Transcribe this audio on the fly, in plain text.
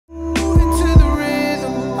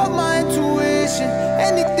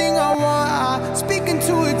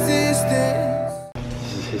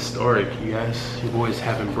historic, you guys. Your boy's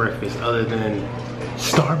having breakfast other than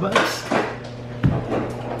Starbucks.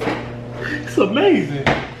 It's amazing.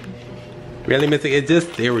 Really, Missy? It's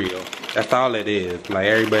just cereal. That's all it is. Like,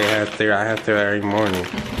 everybody has cereal. I have cereal every morning.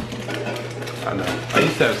 I know. I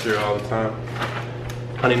used to have cereal all the time.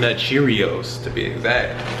 Honey Nut Cheerios, to be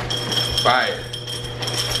exact. Fire.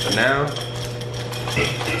 But now,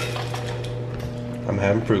 I'm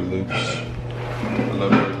having Fruit Loops. I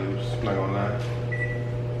love Fruit Loops, I'm not gonna lie.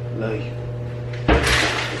 Love you.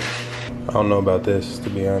 I don't know about this, to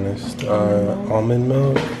be honest. Almond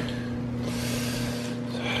milk.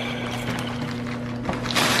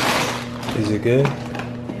 Is it good?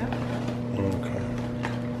 Yeah. Okay.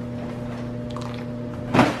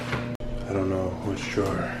 I don't know which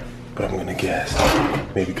drawer, but I'm gonna guess.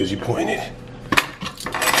 Maybe because you pointed.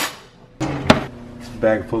 It's a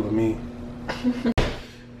bag full of me. You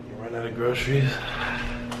run out of groceries.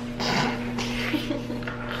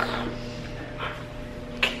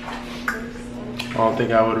 I don't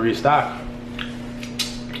think I would restock.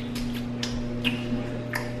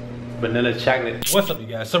 Vanilla chocolate. What's up, you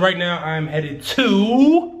guys? So right now I'm headed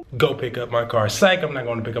to go pick up my car. Psych, I'm not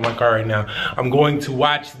going to pick up my car right now. I'm going to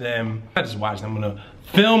watch them, not just watch them, I'm gonna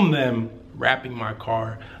film them wrapping my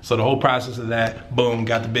car. So the whole process of that, boom,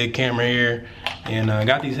 got the big camera here, and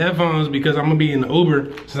got these headphones because I'm gonna be in the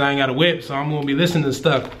Uber since I ain't got a whip, so I'm gonna be listening to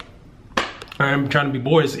stuff. I'm trying to be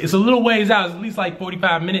bored. It's a little ways out, it's at least like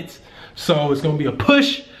 45 minutes. So it's gonna be a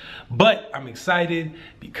push, but I'm excited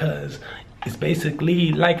because it's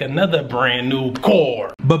basically like another brand new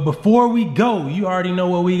car. But before we go, you already know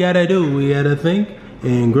what we gotta do. We gotta think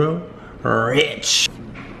and grow rich.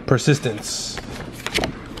 Persistence.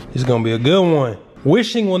 It's gonna be a good one.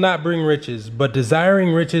 Wishing will not bring riches, but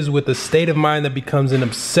desiring riches with a state of mind that becomes an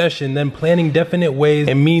obsession, then planning definite ways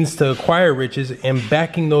and means to acquire riches and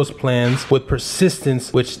backing those plans with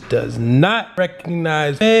persistence, which does not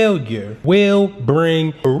recognize failure, will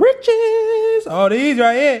bring riches. All these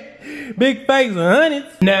right here, big facts and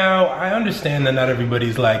hundreds. Now, I understand that not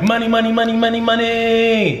everybody's like, money, money, money, money,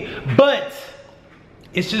 money, but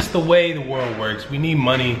it's just the way the world works. We need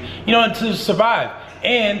money, you know, to survive.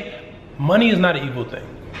 And money is not an evil thing.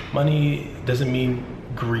 Money doesn't mean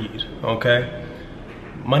greed, okay?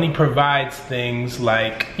 Money provides things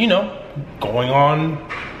like, you know, going on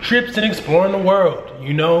trips and exploring the world,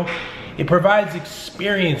 you know? It provides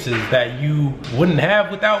experiences that you wouldn't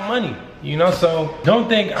have without money, you know? So don't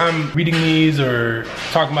think I'm reading these or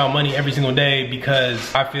talking about money every single day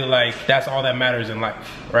because I feel like that's all that matters in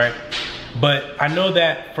life, right? But I know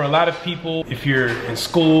that for a lot of people, if you're in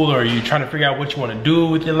school or you're trying to figure out what you want to do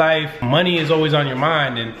with your life, money is always on your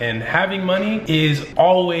mind, and having money is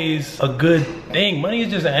always a good thing. Money is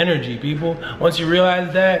just an energy, people. Once you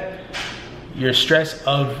realize that, your stress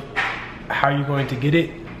of how you're going to get it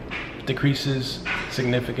decreases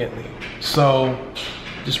significantly. So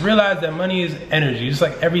just realize that money is energy, just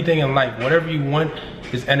like everything in life. Whatever you want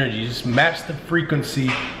is energy. Just match the frequency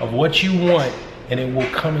of what you want and it will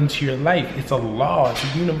come into your life. It's a law, it's a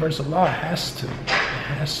universal law. It has to, it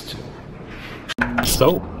has to.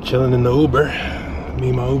 So, chilling in the Uber. Me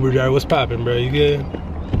and my Uber driver, what's poppin', bro? You good?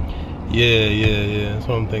 Yeah, that's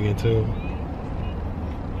what I'm thinking too.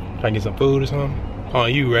 Trying to get some food or something?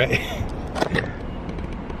 On you, right?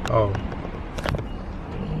 Oh.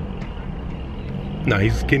 No,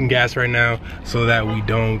 he's getting gas right now so that we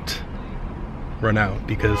don't run out,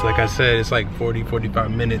 because like I said, it's like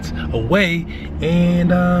 40-45 minutes away, and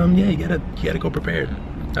yeah, you gotta go prepared.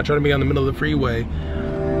 Not trying to be on the middle of the freeway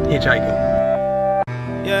hitchhiking.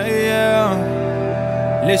 Yeah,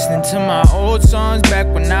 listening to my old songs back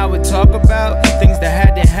when I would talk about things that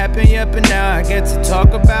hadn't happened yet, but now I get to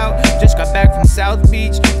talk about. Just got back from South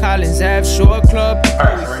Beach, Collins Ave Shore Club.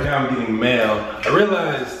 Alright, so right now I'm getting mail. I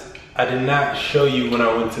realized I did not show you when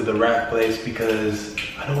I went to the wrap place because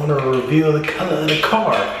I don't want to reveal the color of the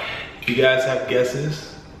car. If you guys have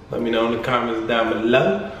guesses, let me know in the comments down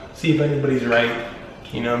below. See if anybody's right.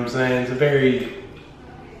 You know what I'm saying? It's a very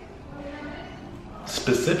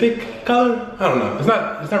specific color. I don't know.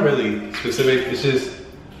 It's not really specific. It's just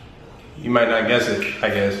you might not guess it, I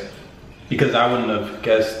guess, because I wouldn't have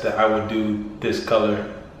guessed that I would do this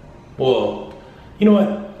color. Well, you know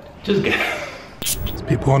what? Just guess.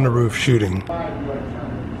 People on the roof shooting.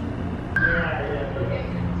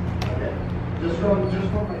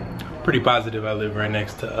 Pretty positive I live right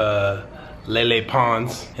next to Lele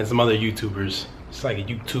Pons and some other YouTubers. It's like a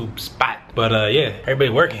YouTube spot. But yeah, everybody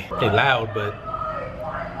working. They loud, but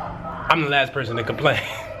I'm the last person to complain.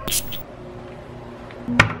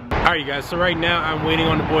 Alright, you guys, so right now I'm waiting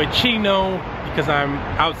on the boy Chino because I'm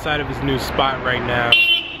outside of his new spot right now.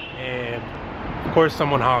 And Of course,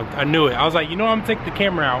 someone honked. I knew it. I was like, you know, I'm gonna take the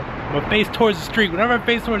camera out. I'm gonna face towards the street. Whenever I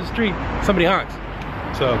face towards the street, somebody honks.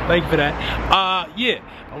 So thank you for that. Yeah,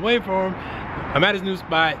 I'm waiting for him. I'm at his new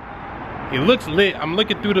spot. It looks lit. I'm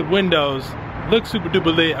looking through the windows. Looks super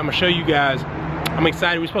duper lit. I'm gonna show you guys. I'm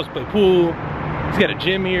excited. We're supposed to play pool. He's got a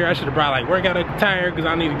gym here. I should have brought like workout attire because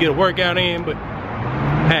I need to get a workout in, but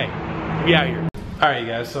hey, we out here. All right,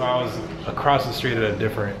 guys, so I was across the street at a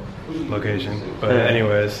different location, but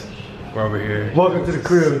anyways, we're over here. Welcome to the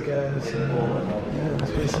crib, guys. Yeah,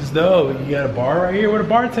 this place is dope. You got a bar right here? Where the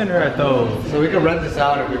bartender at, though? So we can rent this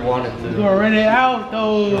out if we wanted to. We're gonna rent it out,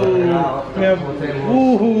 though. We have,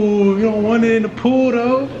 ooh, you don't want it in the pool,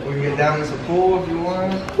 though. We can get down in some pool if you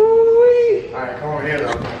want. Ooh-wee. Alright, come over here,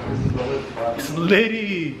 though. This is the lit spot. It's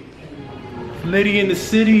litty. It's litty in the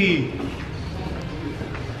city.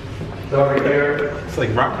 It's over here. It's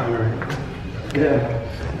like rock climbing. Yeah.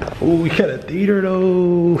 Oh, we got a theater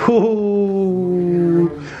though. Oh,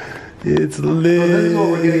 it's lit. So this is what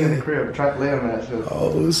we're getting in the crib. Try to lay on that shit.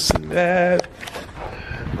 Oh snap.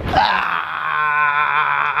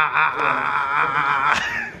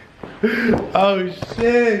 Ah. Oh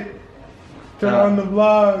shit. Turn on the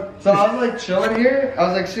vlog. So I was like chilling here. I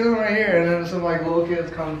was like chilling right here, and then some like little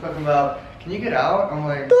kids come talking about, can you get out? I'm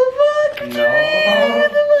like, The fuck? no.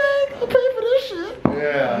 I'll pay for this shit.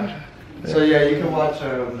 Yeah. So yeah, you can watch.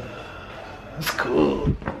 That's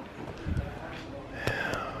cool.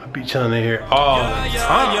 I'll be chilling in here all the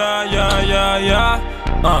time.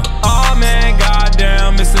 Oh man,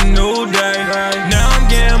 goddamn, it's a new day. Now I'm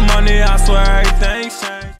getting money, I swear everything's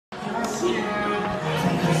changed.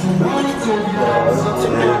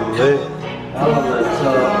 I love that.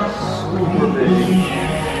 Super big.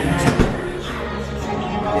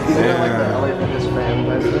 It's like the LA Fitness fan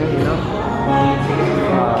type thing, you know?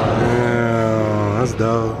 Damn, that's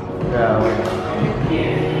dope. Yeah.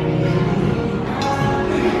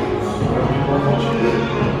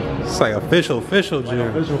 It's like official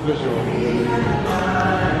gym. Official.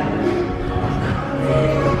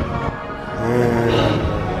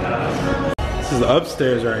 This is the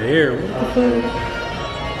upstairs right here. What the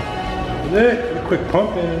fuck? Look, a quick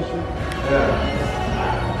pump in and shit.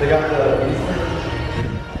 Yeah. They got the.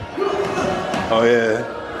 Oh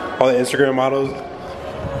yeah. All the Instagram models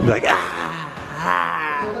be like, ah.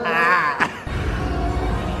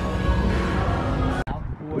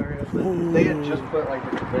 They had just put like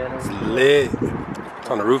the cabana. It's lit. It's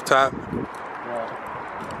on the rooftop. Yeah.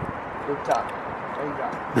 Rooftop.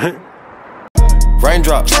 There you go.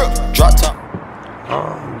 Raindrop, drop top.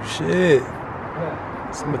 Oh shit.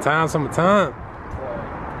 Summertime.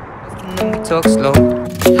 Talk slow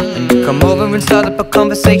and come over and start up a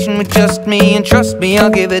conversation with just me, and trust me, I'll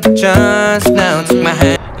give it a chance. Now take my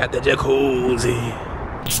hand. Got the jacuzzi.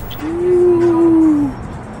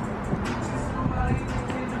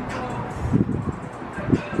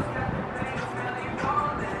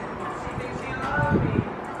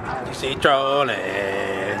 You see trolling.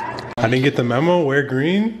 I didn't get the memo. Wear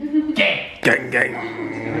green.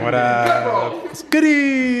 Gang. What up? It's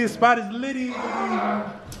goody. Spot is litty.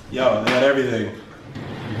 Yo, they got everything.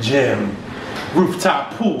 Gym,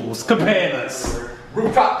 rooftop pools, cabanas,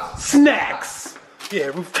 Rooftops. snacks. Yeah,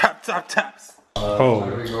 rooftop tops. Oh,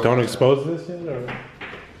 don't expose this yet? Or?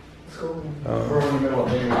 We're in the middle of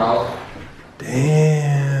hanging out.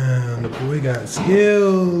 Damn, the boy got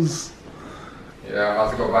skills. Yeah, I'm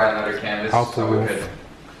about to go buy another canvas. Alpha so Wolf.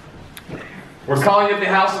 We're calling it the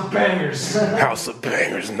House of Bangers. House of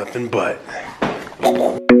Bangers, nothing but.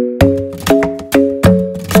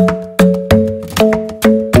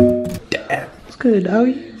 What's good,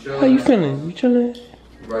 doggy? How you feeling? You chilling?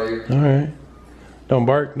 Right. Alright. Don't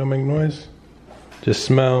bark, don't make noise. Just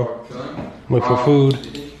smell. Look for food. You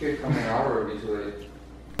think you could come in out or be too late?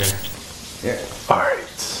 Yeah.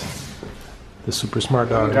 Alright. The super smart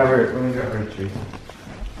dog. Let me grab her tree.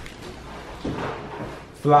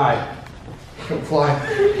 Fly. Fly.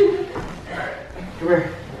 Come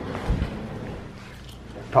here.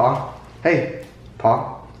 Paw. Hey.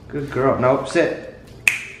 Paw. Good girl. Nope. Sit.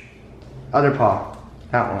 Other paw.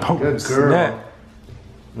 That one. Oh, Good girl. snap.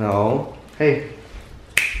 No. Hey.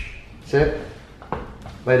 Sit.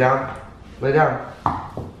 Lay down. Lay down.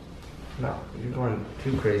 No, you're going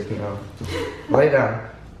too crazy now. Lay down.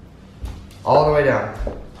 All the way down.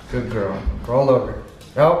 Good girl. Roll over.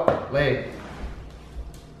 Nope. Lay.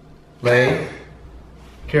 Lay.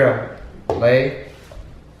 Kira. Lay.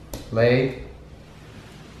 Lay.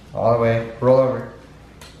 All the way. Roll over.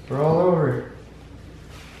 Roll over.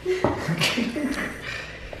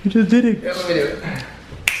 You just did it. Here, let me do it.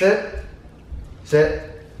 Sit.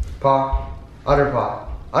 Sit. Paw. Other paw.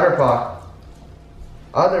 Other paw.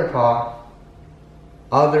 Other paw.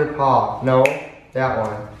 Other paw. No, that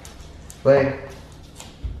one. Lay.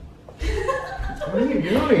 What are you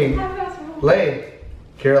doing? Lay.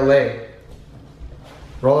 Kira, lay.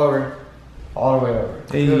 Roll over. All the way over.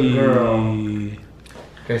 Hey. Good girl.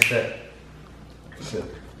 Okay, sit. Sit.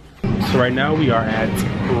 So right now we are at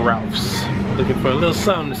Ralph's, looking for a little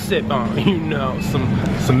something to sip on. You know,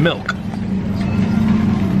 some milk,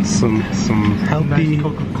 some healthy Nice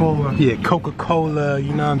Coca-Cola. Yeah, Coca-Cola.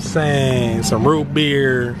 You know what I'm saying? Some root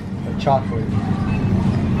beer, Chocolate.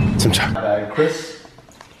 some chocolate. Chris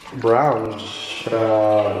Brown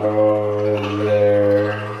shot over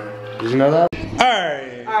there. Did you know that?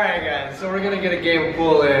 Alright. Alright guys, so we're gonna get a game of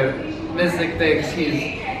pool in. Mystic thinks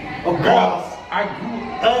he's a Bro, boss. I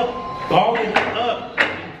grew up balling up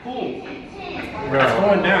in pool. It's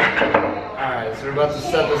going down. Alright, so we're about to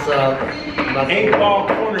set this up. 8-ball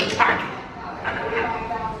corner pocket.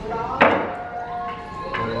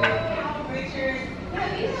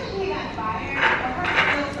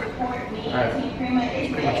 Alright,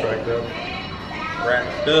 pretty much racked up.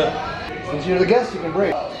 Wrapped up. Since you're the guest, you can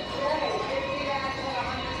break.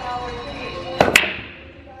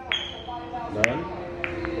 Done.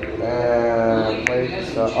 And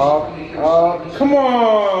place up. Come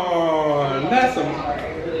on, that's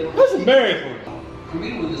embarrassing.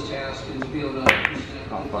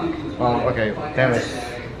 Oh, okay, damn it.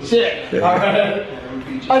 Shit. Alright.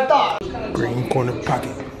 I thought. Green corner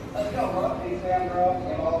pocket.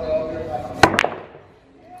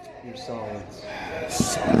 You're solid.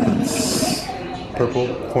 Purple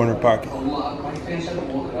corner pocket.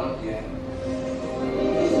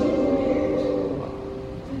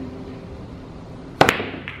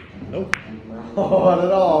 Nope. Oh, not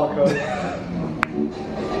at all, coach.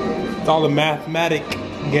 It's all a mathematic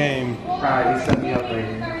game. Alright, you set me up right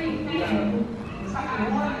here.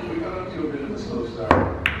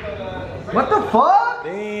 What the fuck?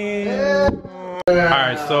 Damn.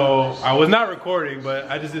 Alright, so I was not recording, but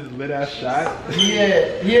I just did a lit ass shot. He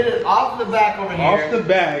hit it off the back over here. Off the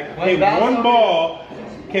back, Went hit back one over ball,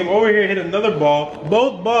 came over here, hit another ball.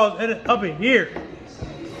 Both balls ended up in here.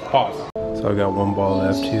 Pause. So I got one ball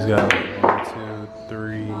left. He's got 1, 2,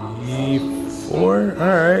 3, 4.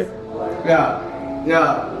 Alright. Yeah.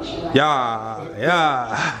 Yeah.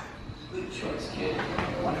 Yeah. Good choice, kid.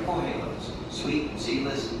 Wonderful halos. Sweet,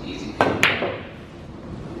 seedless, easy.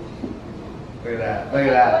 Look at that. Look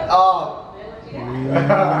at that. Oh.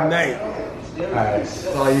 Night. Alright, it's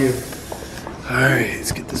all you. Alright,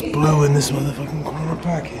 let's get this blue in this motherfucking corner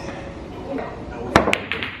pocket.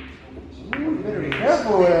 You better be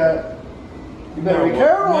careful with that. You better be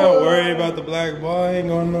careful. Not worried about the black ball. Ain't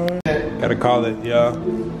going nowhere. Gotta call it, y'all.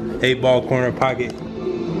 8-ball corner pocket.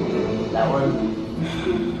 That one.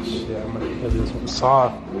 Shit, I'm gonna hit this one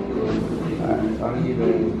soft. Alright,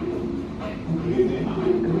 uneven.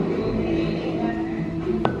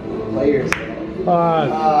 Play yourself.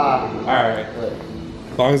 Alright.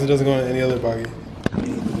 As long as it doesn't go in any other pocket.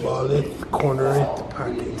 Ball left corner in the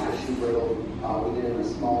pocket.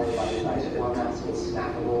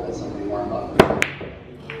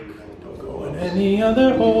 Don't go in any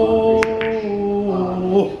other hole.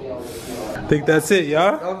 I think that's it,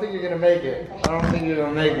 y'all. I don't think you're gonna make it. I don't think you're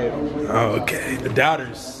gonna make it. Okay, the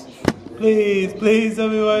doubters. Please, please tell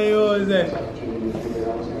me why you always that.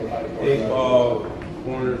 8-ball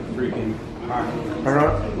corner freaking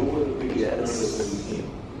pocket. Yes.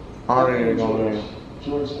 Already gonna go in.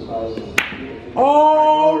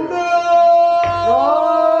 Oh no!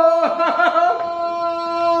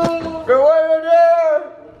 Good way there!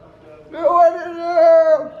 Good way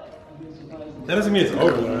there! That doesn't mean it's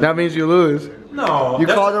over. That means you lose. No. You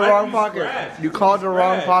that's- called the I wrong use pocket. scratch. You called the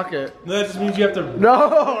wrong Scratch. pocket. No, that just means you have to. No,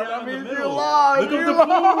 put it that out in the means you middle. lost. Look You up the pool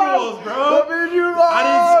lost. rules, bro. That means you lost. I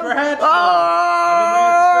didn't scratch. Oh,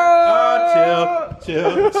 Chill.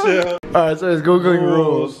 Alright, so it's Googling Rules.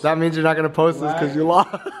 rules. That means you're not gonna post this because you lost.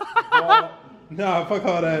 Nah, fuck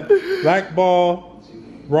all that. Black ball,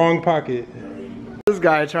 wrong pocket. This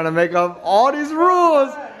guy trying to make up all these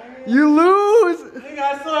rules. You lose. Nigga,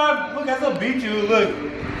 I still beat you. Look.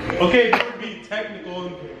 Okay, if you want to be technical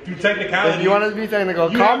and do technicality. If you want to be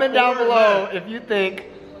technical, You comment have down four below left. if you think.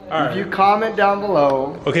 Alright. If you comment down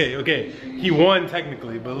below, Okay. He won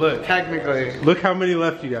technically, but look. technically. Look how many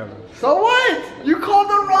left you got. So what? You called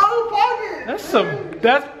the wrong pocket.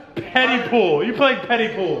 That's petty pool. You played petty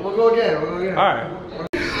pool. We'll go again. We'll go again. Alright.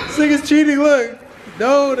 This nigga's cheating, look.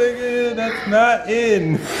 No, nigga, that's not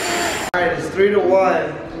in. Alright, it's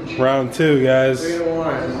 3-1. Round 2, guys.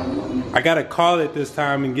 3-1. I gotta call it this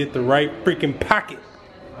time and get the right freaking pocket.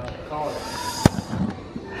 Call it.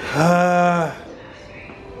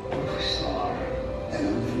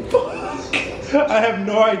 I have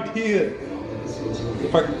no idea.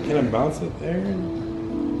 If can I bounce it there?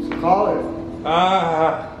 Call it.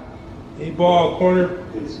 Ah, 8-ball corner,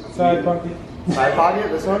 side pocket. Side pocket,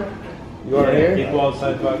 this one? You are here? 8-ball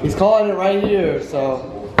side pocket. He's calling it right here,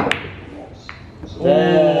 so.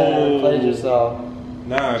 Yeah, played yourself.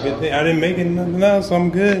 Nah, good thing I didn't make it nothing else, so I'm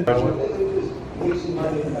good. You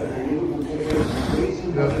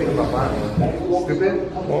don't think about mine.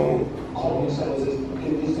 Stupid?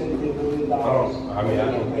 I mean, I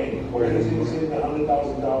don't wear it anymore.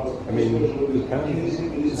 I mean,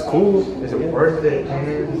 it's cool. Is it worth it?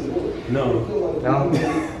 No. No?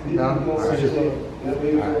 No?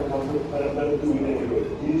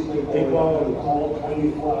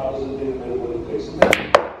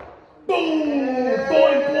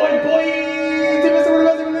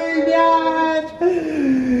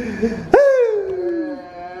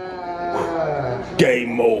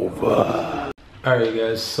 Game over. Alright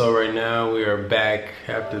guys, so right now we are back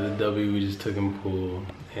after the W we just took in pool.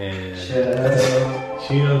 And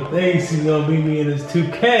Chino thinks he's gonna beat me in his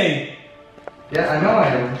 2K. Yeah, I know I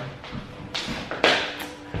am.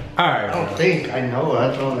 Alright. I don't think I know.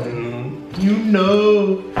 That's all I You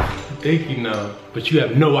know. I think you know. But you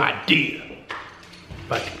have no idea.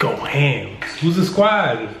 About to go ham. Who's the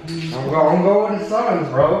squad? I'm going with the Suns,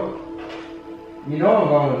 bro. You know I'm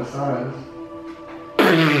going with the Suns.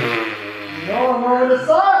 You know I'm going with the Suns.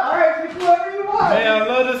 Alright, pick whoever you want. Hey, I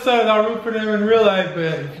love the Suns. I'll root for them in real life,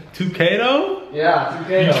 but 2K though? Yeah,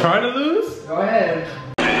 2K. You trying to lose? Go ahead.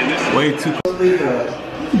 Way too close.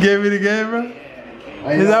 You gave me the game, bro?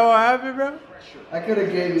 Is that what happened, bro? I could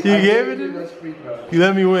have gave you. You gave it to me? You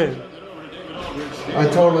let me win. I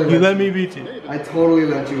totally. You let me beat you. I totally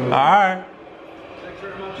let you win. Alright.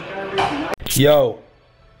 Yo.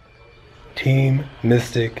 Team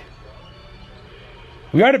Mystic.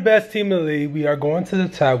 We are the best team in the league. We are going to the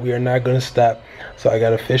top. We are not going to stop. So I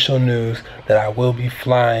got official news that I will be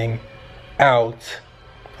flying out.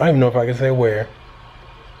 I don't even know if I can say where.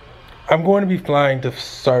 I'm going to be flying to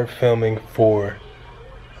start filming for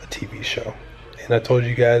a TV show. And I told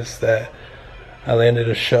you guys that I landed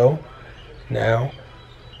a show. Now,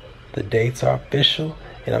 the dates are official.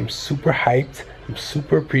 And I'm super hyped. I'm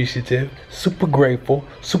super appreciative. Super grateful.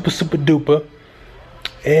 Super duper.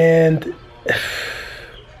 And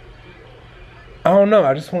I don't know.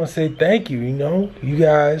 I just want to say thank you. You know, you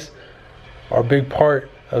guys are a big part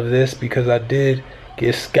of this because I did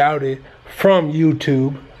get scouted from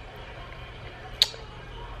YouTube.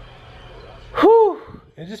 Whew.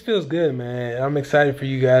 It just feels good, man. I'm excited for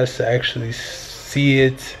you guys to actually see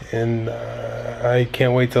it. And I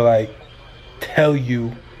can't wait to like tell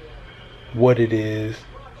you what it is,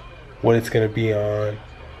 what it's going to be on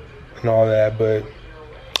and all that. But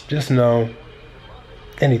just know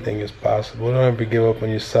anything is possible. Don't ever give up on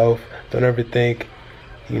yourself. Don't ever think,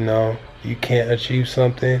 you know, you can't achieve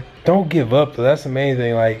something. Don't give up, though. That's the main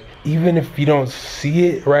thing. Like, even if you don't see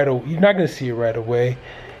it right away, you're not going to see it right away.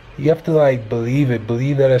 You have to, like, believe it.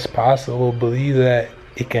 Believe that it's possible. Believe that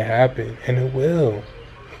it can happen. And it will.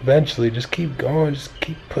 Eventually. Just keep going. Just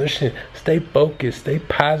keep pushing. Stay focused. Stay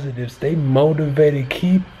positive. Stay motivated.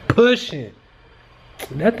 Keep pushing.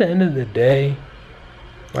 And at the end of the day,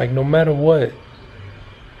 like, no matter what,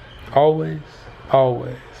 always,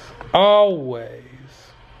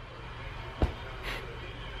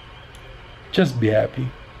 just be happy.